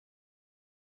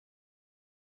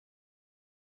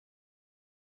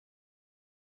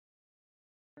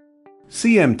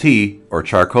CMT, or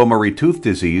Charcot-Marie Tooth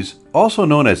disease, also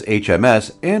known as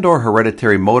HMS and/or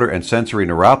hereditary motor and sensory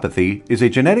neuropathy, is a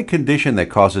genetic condition that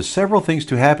causes several things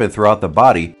to happen throughout the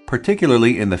body,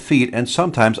 particularly in the feet and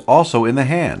sometimes also in the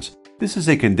hands. This is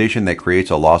a condition that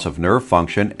creates a loss of nerve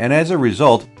function, and as a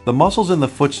result, the muscles in the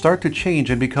foot start to change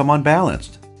and become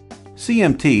unbalanced.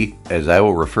 CMT, as I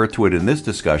will refer to it in this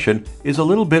discussion, is a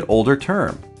little bit older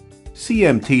term.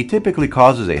 CMT typically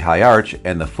causes a high arch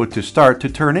and the foot to start to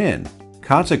turn in.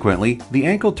 Consequently, the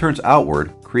ankle turns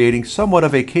outward, creating somewhat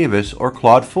of a cavus or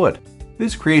clawed foot.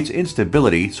 This creates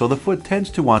instability, so the foot tends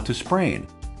to want to sprain.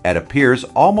 It appears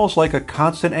almost like a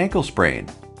constant ankle sprain.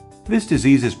 This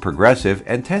disease is progressive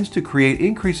and tends to create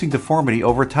increasing deformity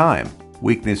over time.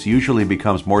 Weakness usually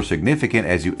becomes more significant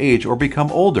as you age or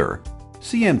become older.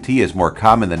 CMT is more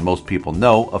common than most people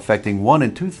know, affecting 1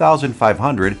 in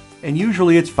 2,500, and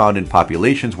usually it's found in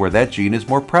populations where that gene is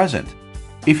more present.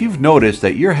 If you've noticed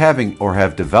that you're having or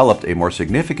have developed a more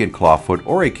significant claw foot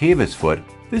or a cavus foot,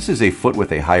 this is a foot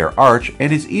with a higher arch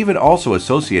and is even also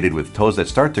associated with toes that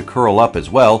start to curl up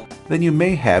as well, then you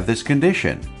may have this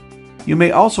condition. You may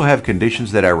also have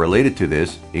conditions that are related to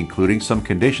this, including some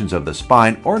conditions of the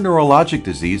spine or neurologic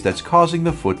disease that's causing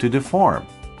the foot to deform.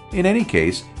 In any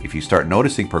case, if you start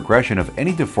noticing progression of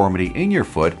any deformity in your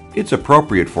foot, it's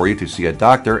appropriate for you to see a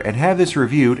doctor and have this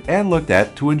reviewed and looked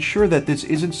at to ensure that this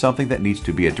isn't something that needs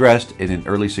to be addressed in an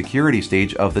early security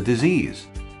stage of the disease.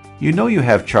 You know you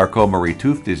have Charcot-Marie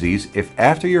Tooth disease if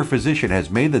after your physician has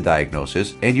made the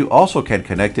diagnosis, and you also can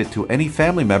connect it to any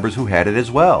family members who had it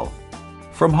as well.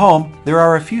 From home, there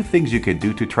are a few things you can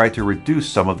do to try to reduce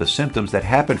some of the symptoms that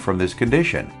happen from this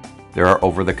condition. There are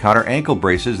over-the-counter ankle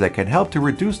braces that can help to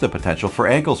reduce the potential for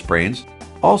ankle sprains.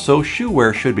 Also, shoe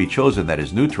wear should be chosen that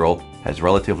is neutral, has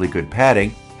relatively good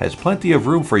padding, has plenty of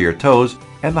room for your toes,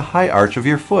 and the high arch of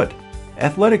your foot.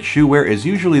 Athletic shoe wear is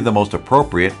usually the most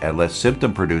appropriate and less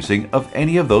symptom-producing of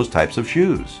any of those types of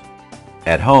shoes.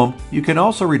 At home, you can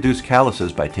also reduce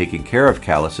calluses by taking care of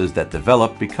calluses that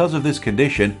develop because of this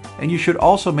condition, and you should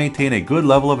also maintain a good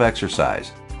level of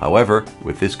exercise. However,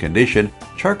 with this condition,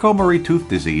 Charcot-Marie Tooth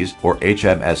disease, or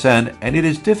HMSN, and it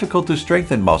is difficult to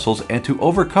strengthen muscles and to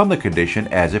overcome the condition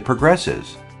as it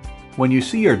progresses. When you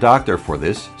see your doctor for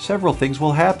this, several things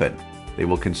will happen. They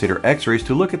will consider x-rays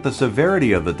to look at the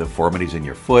severity of the deformities in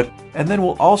your foot, and then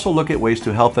will also look at ways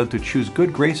to help them to choose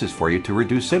good braces for you to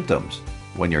reduce symptoms.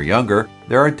 When you're younger,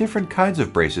 there are different kinds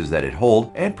of braces that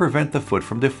hold and prevent the foot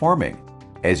from deforming.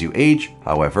 As you age,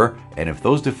 however, and if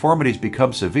those deformities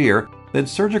become severe, then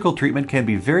surgical treatment can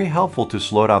be very helpful to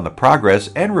slow down the progress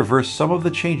and reverse some of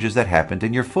the changes that happened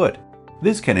in your foot.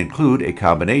 This can include a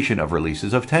combination of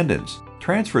releases of tendons,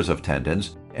 transfers of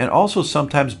tendons, and also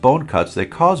sometimes bone cuts that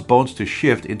cause bones to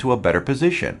shift into a better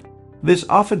position. This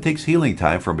often takes healing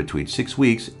time from between 6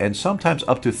 weeks and sometimes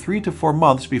up to 3 to 4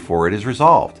 months before it is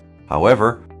resolved.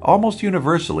 However, almost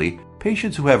universally,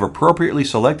 patients who have appropriately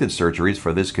selected surgeries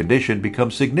for this condition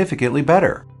become significantly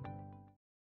better.